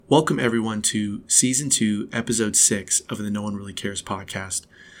Welcome everyone to Season 2, Episode 6 of the No One Really Cares podcast.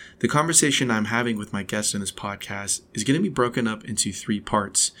 The conversation I'm having with my guest in this podcast is going to be broken up into 3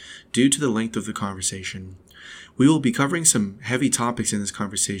 parts due to the length of the conversation. We will be covering some heavy topics in this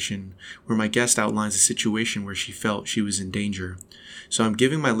conversation where my guest outlines a situation where she felt she was in danger. So I'm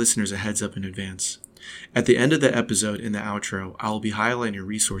giving my listeners a heads up in advance. At the end of the episode, in the outro, I will be highlighting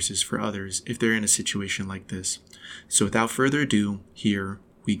resources for others if they're in a situation like this. So without further ado, here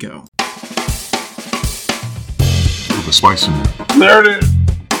we go. With the spice in it. There it is.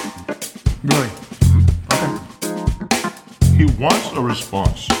 Really? Okay. He wants a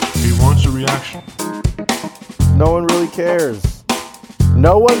response. He wants a reaction. No one really cares.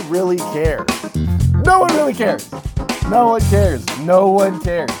 No one really cares. No one really cares. No one cares. No one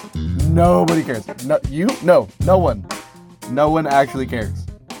cares. Nobody cares. No, you? No. No one. No one actually cares.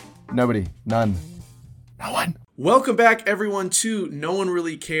 Nobody. None. No one. Welcome back, everyone, to No One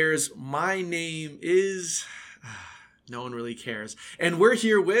Really Cares. My name is No One Really Cares, and we're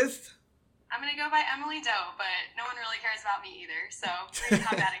here with... I'm going to go by Emily Doe, but no one really cares about me either, so we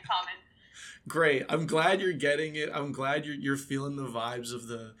have that in common. Great. I'm glad you're getting it. I'm glad you're feeling the vibes of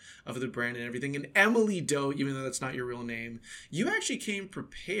the brand and everything. And Emily Doe, even though that's not your real name, you actually came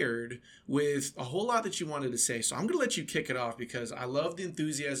prepared with a whole lot that you wanted to say. So I'm going to let you kick it off because I love the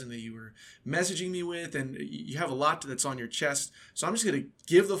enthusiasm that you were messaging me with, and you have a lot that's on your chest. So I'm just going to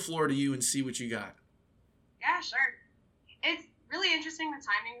give the floor to you and see what you got. Yeah, sure. It's really interesting the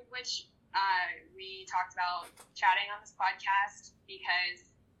timing with which we talked about chatting on this podcast because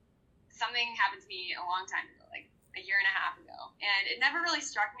something happened to me a long time ago, like a year and a half ago. And it never really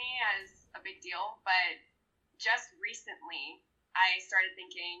struck me as a big deal, but just recently I started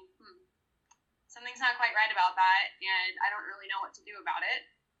thinking, something's not quite right about that, and I don't really know what to do about it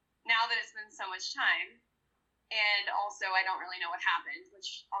now that it's been so much time. And also I don't really know what happened,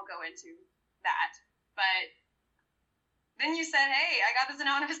 which I'll go into that. But then you said, hey, I got this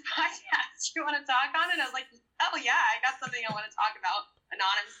anonymous podcast. You want to talk on it? I was like, oh yeah, I got something I want to talk about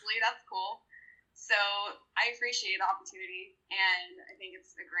anonymously. That's cool. So I appreciate the opportunity, and I think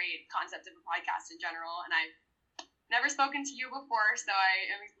it's a great concept of a podcast in general. And I've never spoken to you before, so I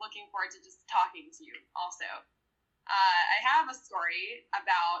am looking forward to just talking to you also. I have a story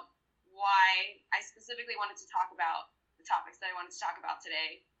about why I specifically wanted to talk about the topics that I wanted to talk about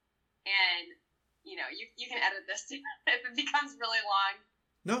today. And, you know, you can edit this if it becomes really long.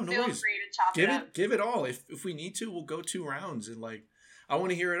 No Feel worries. free to chop it up. Give it all. If we need to, we'll go 2 rounds, and I want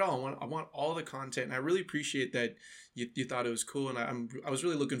to hear it all. I want all the content, and I really appreciate that you thought it was cool, and I was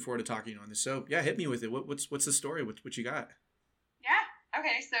really looking forward to talking on this. So yeah, hit me with it. What's the story? What you got? Yeah.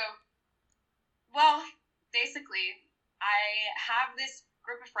 Okay. So, well, basically, I have this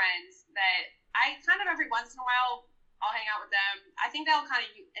group of friends that I kind of every once in a while I'll hang out with them. I think they'll kind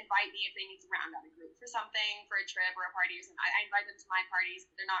of invite me if they need to round out a group for something, for a trip or a party or something. I invite them to my parties,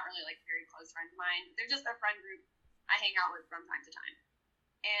 but they're not really like very close friends of mine. They're just a friend group I hang out with from time to time.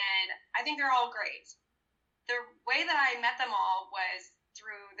 And I think they're all great. The way that I met them all was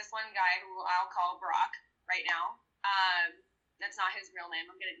through this one guy who I'll call Brock right now. That's not his real name.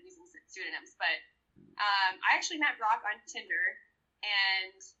 I'm going to be using pseudonyms. But I actually met Brock on Tinder,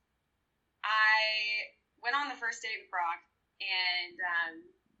 and I went on the first date with Brock, and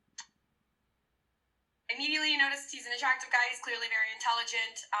immediately noticed he's an attractive guy. He's clearly very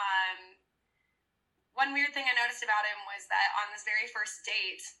intelligent. One weird thing I noticed about him was that on this very first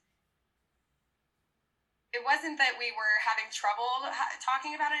date, it wasn't that we were having trouble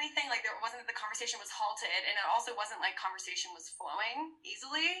talking about anything. Like, there wasn't that the conversation was halted, and it also wasn't like conversation was flowing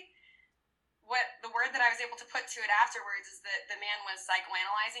easily. What the word that I was able to put to it afterwards is that the man was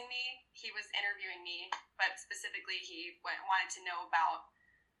psychoanalyzing me. He was interviewing me, but specifically he wanted to know about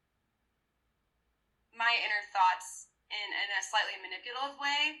my inner thoughts in a slightly manipulative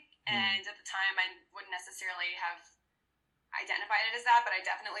way. And at the time, I wouldn't necessarily have identified it as that, but I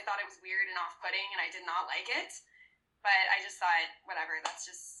definitely thought it was weird and off-putting, and I did not like it. But I just thought, whatever, that's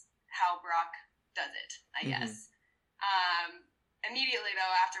just how Brock does it, I guess. Immediately,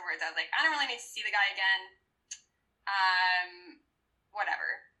 though, afterwards, I was like, I don't really need to see the guy again.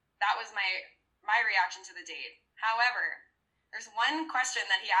 Whatever. That was my reaction to the date. However, there's one question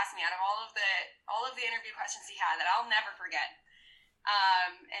that he asked me out of all of the interview questions he had that I'll never forget.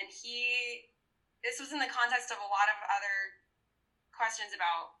 And this was in the context of a lot of other questions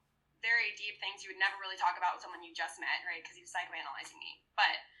about very deep things you would never really talk about with someone you just met, right? Because he was psychoanalyzing me.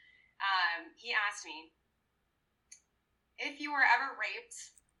 But he asked me, if you were ever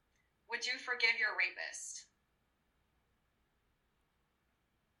raped, would you forgive your rapist?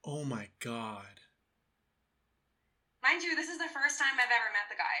 Oh my God. mind you, this is the first time I've ever met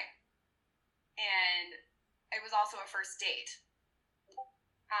the guy, and it was also a first date.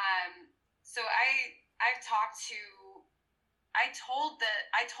 So I've talked to, I told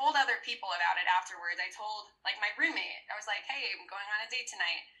other people about it afterwards. I told like my roommate, I was like, hey, I'm going on a date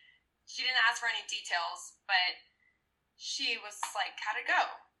tonight. She didn't ask for any details, but she was like, how'd it go?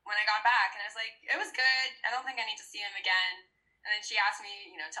 When I got back, and I was like, it was good. I don't think I need to see him again. And then she asked me,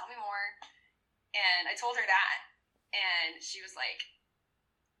 tell me more. And I told her that. And she was like,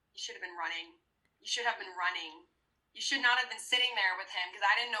 you should have been running. You should have been running. You should not have been sitting there with him because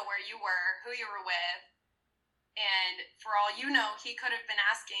I didn't know where you were, who you were with. And for all you know, he could have been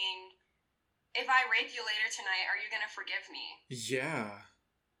asking, if I rape you later tonight, are you going to forgive me? Yeah.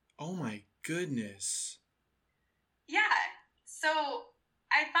 Oh my goodness. Yeah. So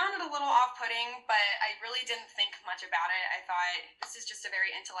I found it a little off-putting, but I really didn't think much about it. I thought, this is just a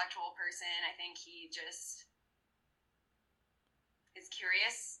very intellectual person. I think he just is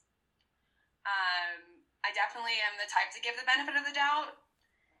curious. I definitely am the type to give the benefit of the doubt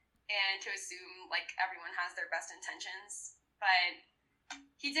and to assume like everyone has their best intentions. But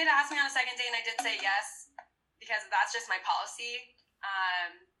he did ask me on a second date, and I did say yes because that's just my policy.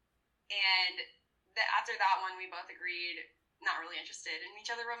 And after that one, we both agreed not really interested in each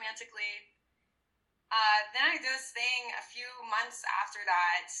other romantically. Then I did this thing a few months after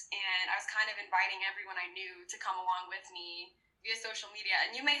that, and I was kind of inviting everyone I knew to come along with me via social media.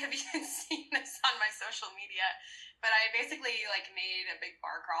 And you may have even seen this on my social media, but I basically like made a big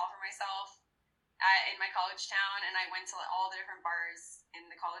bar crawl for myself in my college town, and I went to all the different bars in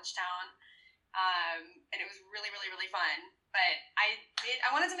the college town. And it was really, really, really fun. But I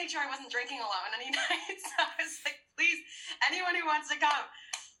wanted to make sure I wasn't drinking alone any night. So I was like, please, anyone who wants to come,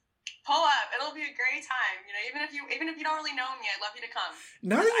 pull up. It'll be a great time. Even if you don't really know me, I'd love you to come.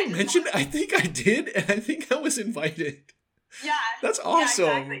 Now that you mentioned it, I think I did, and I think I was invited. Yeah. That's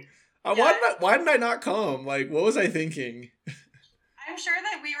awesome. Yeah, exactly. Why didn't I not come? Like, what was I thinking? I'm sure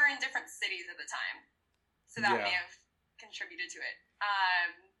that we were in different cities at the time. So that may have contributed to it.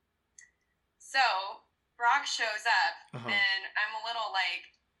 So Brock shows up, and I'm a little like,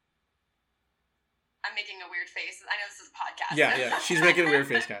 I'm making a weird face. I know this is a podcast. Yeah, she's making a weird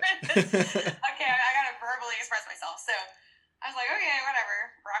face, guys. Okay, I gotta verbally express myself. So I was like, okay,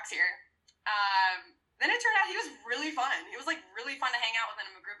 whatever. Brock's here. Then it turned out he was really fun. It was like really fun to hang out with him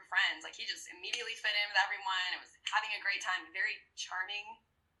in a group of friends. Like he just immediately fit in with everyone. It was having a great time. Very charming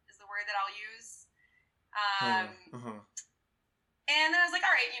is the word that I'll use. And then I was like,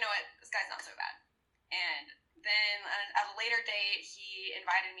 all right, you know what? This guy's not so bad. And then at a later date, he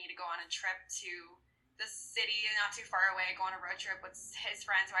invited me to go on a trip to the city not too far away, go on a road trip with his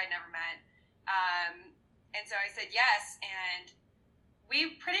friends who I'd never met. And so I said yes, and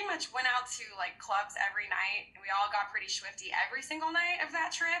we pretty much went out to like clubs every night, and we all got pretty swifty every single night of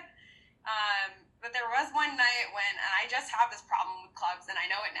that trip. But there was one night when, and I just have this problem with clubs, and I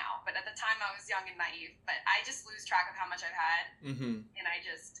know it now, but at the time I was young and naive, but I just lose track of how much I've had, and I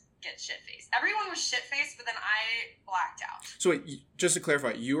just get shit-faced. Everyone was shit-faced, but then I blacked out. So wait, just to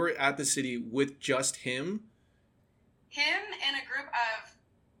clarify, you were at the city with just him? Him and a group of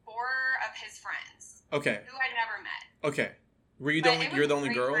 4 of his friends. Okay. Who I'd never met. Okay. Were you you're the only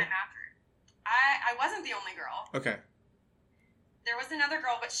girl? I wasn't the only girl. Okay. There was another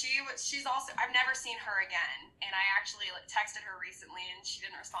girl, but she's also, I've never seen her again. And I actually texted her recently and she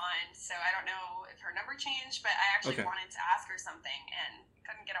didn't respond. So I don't know if her number changed, but I actually wanted to ask her something and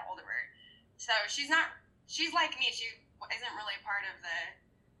couldn't get a hold of her. So she's like me. She isn't really a part of the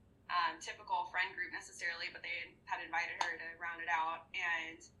typical friend group necessarily, but they had invited her to round it out.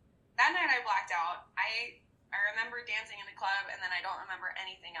 And that night I blacked out. I remember dancing in the club, and then I don't remember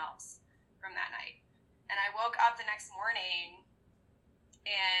anything else from that night. And I woke up the next morning,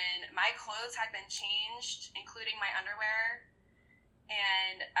 and my clothes had been changed, including my underwear.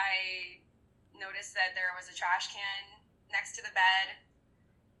 And I noticed that there was a trash can next to the bed,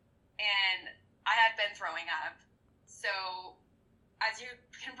 and I had been throwing up. So as you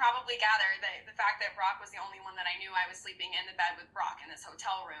can probably gather, the fact that Brock was the only one that I knew, I was sleeping in the bed with Brock in this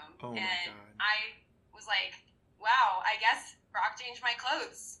hotel room. Oh my and God. I was like, wow, I guess Brock changed my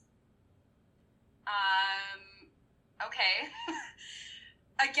clothes. Okay.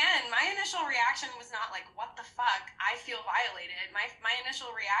 Again, my initial reaction was not like, what the fuck? I feel violated. My initial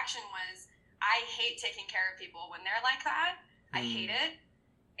reaction was, I hate taking care of people when they're like that. I hate it.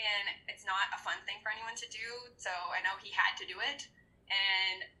 And it's not a fun thing for anyone to do. So I know he had to do it.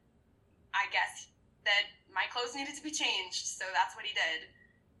 And I guess that my clothes needed to be changed. So that's what he did.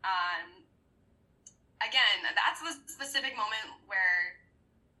 Again, that's the specific moment where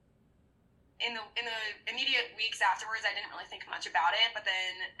in the immediate weeks afterwards, I didn't really think much about it. But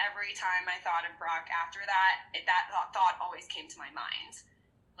then every time I thought of Brock after that, that thought always came to my mind.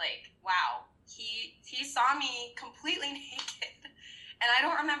 Like, wow, he saw me completely naked, and I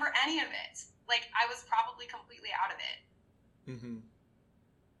don't remember any of it. Like, I was probably completely out of it. Mm-hmm.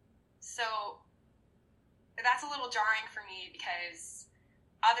 So that's a little jarring for me because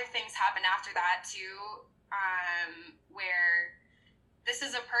other things happened after that too, where this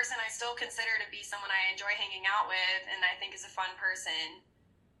is a person I still consider to be someone I enjoy hanging out with and I think is a fun person,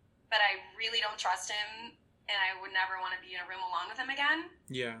 but I really don't trust him and I would never want to be in a room alone with him again.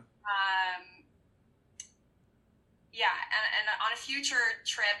 Yeah. Yeah, and on a future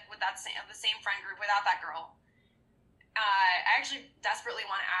trip with the same friend group without that girl, I actually desperately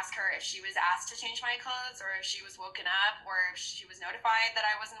want to ask her if she was asked to change my clothes or if she was woken up or if she was notified that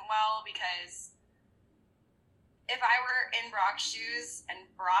I wasn't well, because if I were in Brock's shoes and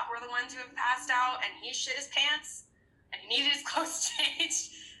Brock were the one to have passed out and he shit his pants and he needed his clothes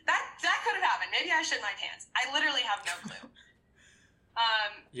changed, that could have happened. Maybe I shit my pants. I literally have no clue.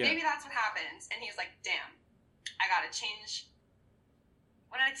 Maybe that's what happens. And he's like, damn, I got to change.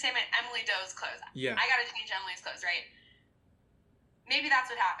 What did I say? Emily Doe's clothes. Yeah. I got to change Emily's clothes, right? Maybe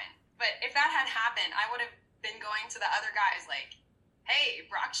that's what happened. But if that had happened, I would have been going to the other guys like, hey,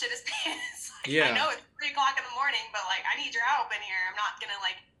 Brock shit his pants. Like, yeah. I know it's 3 o'clock in the morning, but like, I need your help in here. I'm not going to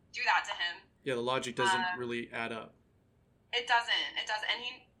like do that to him. Yeah, the logic doesn't really add up. It doesn't. And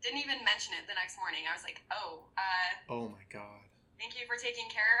he didn't even mention it the next morning. I was like, oh my God. Thank you for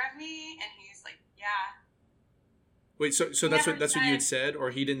taking care of me. And he's like, yeah. Wait, so that's what you had said,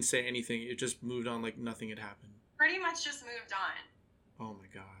 or he didn't say anything? It just moved on like nothing had happened. Pretty much just moved on. Oh my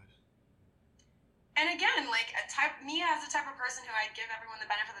God. And again, like me as the type of person who I'd give everyone the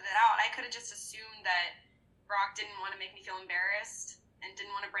benefit of the doubt, I could have just assumed that Brock didn't want to make me feel embarrassed and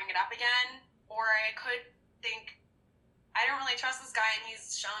didn't want to bring it up again, or I could think I don't really trust this guy and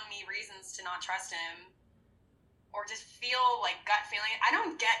he's shown me reasons to not trust him, or just feel like gut feeling. I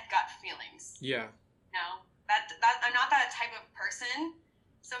don't get gut feelings. Yeah. No. That I'm not that type of person.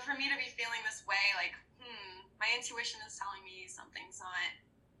 So for me to be feeling this way, like, my intuition is telling me something's not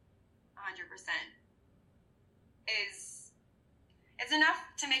 100%, it's enough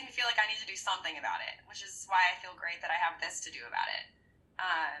to make me feel like I need to do something about it, which is why I feel great that I have this to do about it.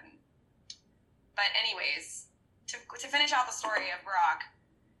 But anyways, to finish out the story of Brock,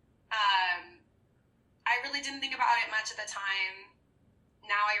 I really didn't think about it much at the time.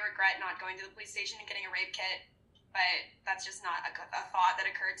 Now I regret not going to the police station and getting a rape kit, but that's just not a thought that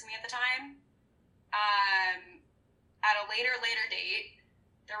occurred to me at the time. At a later date,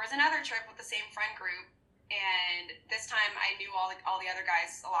 there was another trip with the same friend group, and this time I knew all the other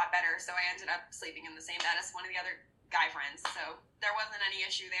guys a lot better, so I ended up sleeping in the same bed as one of the other guy friends, so there wasn't any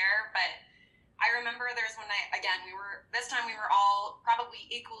issue there. But I remember there was one night, again, this time we were all probably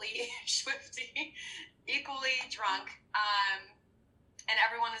equally swifty, equally drunk, and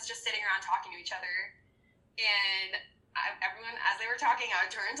everyone was just sitting around talking to each other, and everyone, as they were talking, I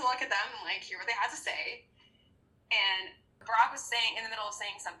would turn to look at them and like hear what they had to say. And Brock was in the middle of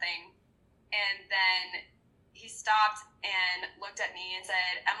saying something, and then he stopped and looked at me and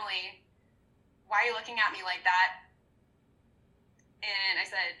said, "Emily, why are you looking at me like that?" And I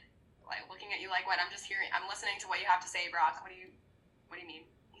said, "Like, looking at you like what? I'm listening to what you have to say, Brock. What do you mean?"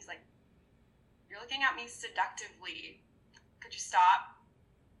 He's like, "You're looking at me seductively. Could you stop?"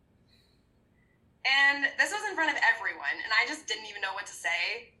 And this was in front of everyone, and I just didn't even know what to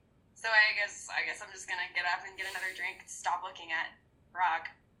say. So I guess I'm just gonna get up and get another drink, stop looking at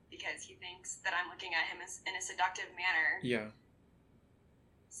Brock, because he thinks that I'm looking at him in a seductive manner. Yeah.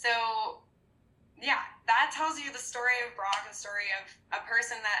 So, yeah, that tells you the story of Brock, the story of a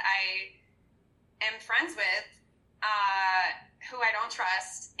person that I am friends with, who I don't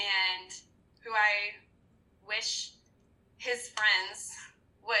trust, and who I wish his friends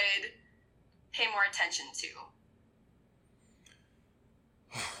would pay more attention to.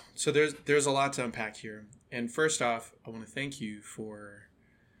 So there's a lot to unpack here. And first off, I want to thank you for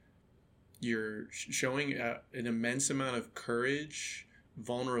your showing an immense amount of courage,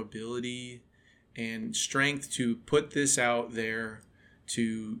 vulnerability, and strength to put this out there,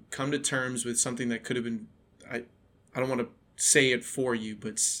 to come to terms with something that could have been, I don't want to say it for you,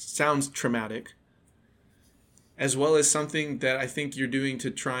 but sounds traumatic, as well as something that I think you're doing to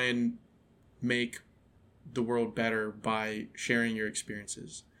try and make the world better by sharing your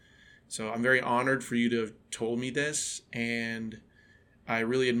experiences. So I'm very honored for you to have told me this, and I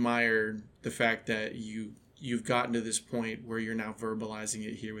really admire the fact that you've gotten to this point where you're now verbalizing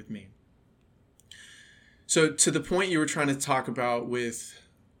it here with me. So to the point you were trying to talk about with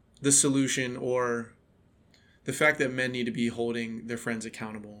the solution or the fact that men need to be holding their friends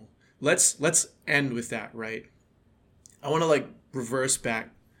accountable. Let's end with that, right? I want to like reverse back,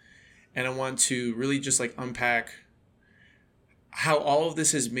 and I want to really just like unpack how all of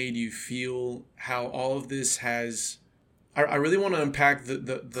this has made you feel, how all of this has... I really want to unpack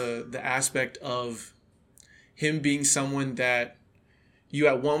the aspect of him being someone that you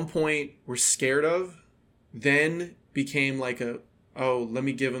at one point were scared of, then became like let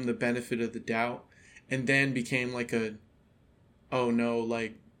me give him the benefit of the doubt, and then became like oh no,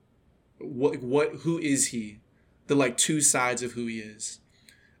 like who is he? The like two sides of who he is,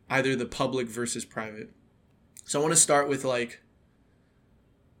 either the public versus private. So I want to start with like,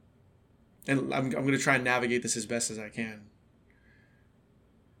 and I'm going to try and navigate this as best as I can.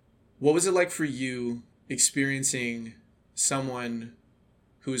 What was it like for you experiencing someone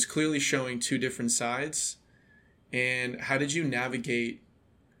who is clearly showing two different sides? And how did you navigate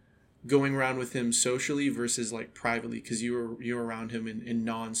going around with him socially versus like privately? Because you were around him in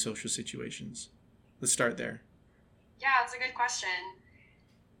non-social situations. Let's start there. Yeah, that's a good question.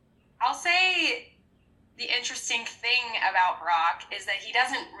 I'll say the interesting thing about Brock is that he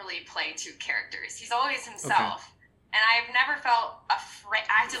doesn't really play two characters. He's always himself. Okay. And I've never felt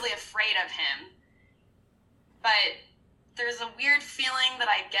actively afraid of him. But there's a weird feeling that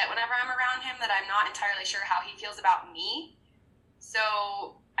I get whenever I'm around him that I'm not entirely sure how he feels about me.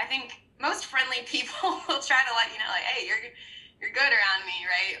 So I think most friendly people will try to let you know, like, hey, you're good around me,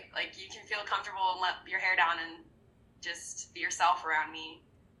 right? Like, you can feel comfortable and let your hair down and just be yourself around me.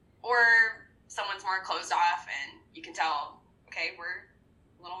 Or someone's more closed off and you can tell, okay, we're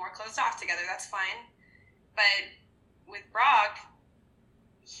a little more closed off together. That's fine. But with Brock,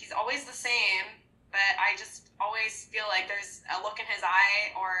 he's always the same, but I just always feel like there's a look in his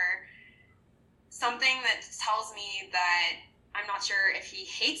eye or something that tells me that I'm not sure if he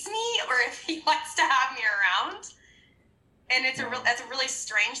hates me or if he likes to have me around. And that's a really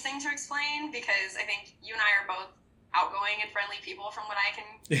strange thing to explain, because I think you and I are both outgoing and friendly people from what I can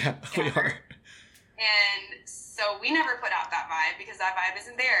we are. And so we never put out that vibe because that vibe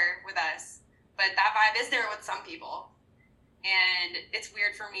isn't there with us, but that vibe is there with some people. And it's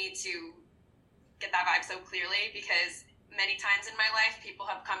weird for me to get that vibe so clearly, because many times in my life people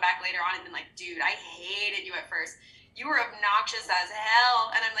have come back later on and been like, dude, I hated you at first. You were obnoxious as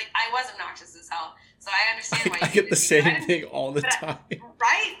hell. And I'm like, I was obnoxious as hell. So I understand why you I get the same thing all the time.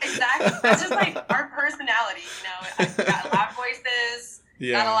 Right? Exactly. That's just like our personality, you know. I've got loud voices,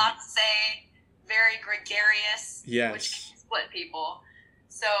 got a lot to say, very gregarious, which can split people.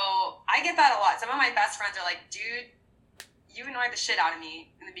 So I get that a lot. Some of my best friends are like, dude, you annoyed the shit out of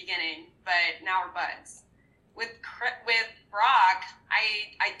me in the beginning, but now we're buds. With Brock,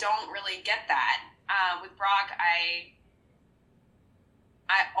 I don't really get that. With Brock, I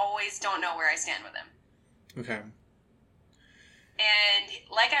always don't know where I stand with him. Okay. And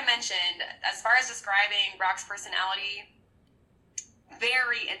like I mentioned, as far as describing Brock's personality,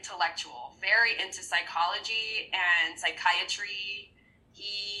 very intellectual, very into psychology and psychiatry.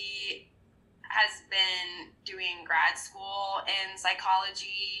 He has been doing grad school in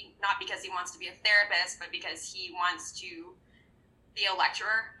psychology, not because he wants to be a therapist, but because he wants to be a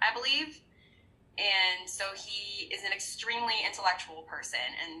lecturer, I believe. And so he is an extremely intellectual person,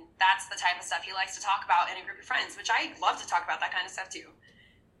 and that's the type of stuff he likes to talk about in a group of friends, which I love to talk about that kind of stuff too.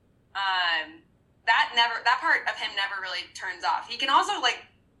 That part of him never really turns off. He can also like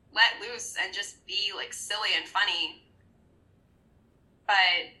let loose and just be like silly and funny,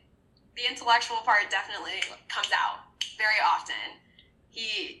 but the intellectual part definitely comes out very often.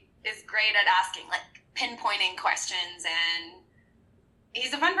 He is great at asking like pinpointing questions, and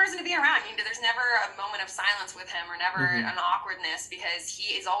he's a fun person to be around. You know, there's never a moment of silence with him or never an awkwardness, because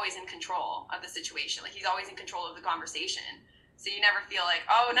he is always in control of the situation. Like, he's always in control of the conversation. So you never feel like,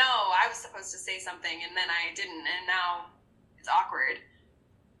 oh no, I was supposed to say something and then I didn't, and now it's awkward.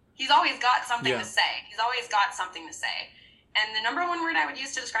 He's always got something to say. He's always got something to say. And the number one word I would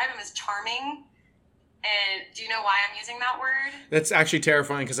use to describe him is charming. And do you know why I'm using that word? That's actually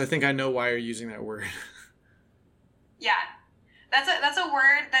terrifying, because I think I know why you're using that word. Yeah. That's a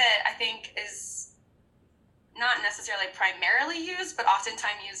word that I think is not necessarily primarily used, but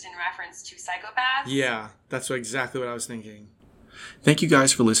oftentimes used in reference to psychopaths. Yeah, that's exactly what I was thinking. Thank you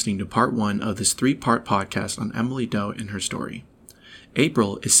guys for listening to part 1 of this 3-part podcast on Emily Doe and her story.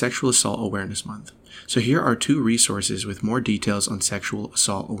 April is Sexual Assault Awareness Month, so here are 2 resources with more details on sexual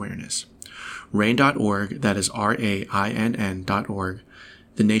assault awareness. RAINN.org, that is RAINN.org,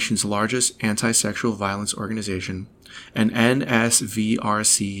 the nation's largest anti-sexual violence organization, and NSVRC.org,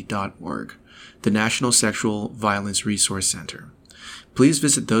 the National Sexual Violence Resource Center. Please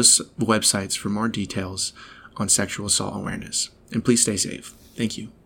visit those websites for more details on sexual assault awareness. And please stay safe. Thank you.